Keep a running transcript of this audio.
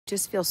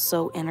just feel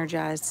so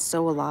energized,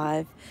 so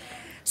alive.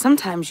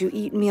 Sometimes you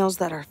eat meals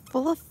that are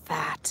full of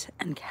fat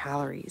and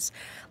calories,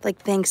 like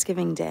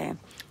Thanksgiving Day,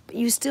 but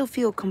you still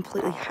feel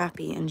completely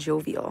happy and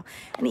jovial.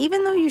 And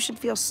even though you should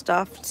feel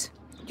stuffed,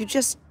 you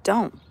just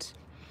don't.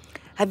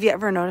 Have you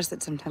ever noticed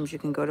that sometimes you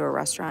can go to a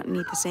restaurant and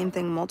eat the same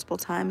thing multiple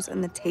times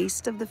and the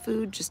taste of the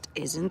food just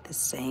isn't the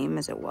same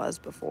as it was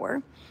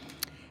before?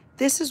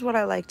 This is what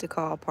I like to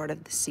call part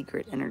of the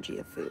secret energy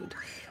of food,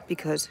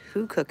 because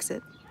who cooks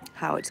it,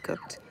 how it's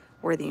cooked,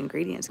 where the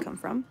ingredients come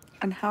from,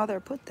 and how they're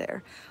put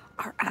there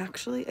are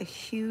actually a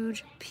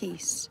huge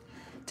piece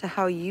to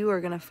how you are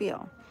going to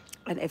feel.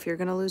 And if you're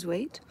going to lose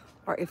weight,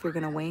 or if you're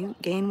going to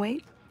gain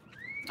weight,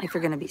 if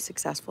you're going to be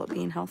successful at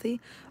being healthy,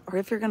 or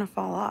if you're going to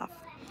fall off.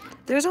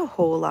 There's a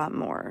whole lot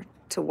more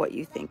to what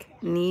you think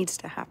needs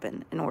to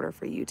happen in order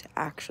for you to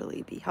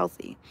actually be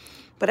healthy.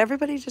 But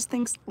everybody just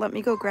thinks, let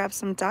me go grab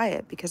some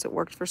diet because it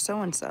worked for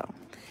so-and-so.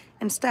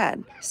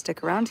 Instead,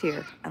 stick around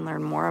here and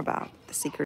learn more about the secret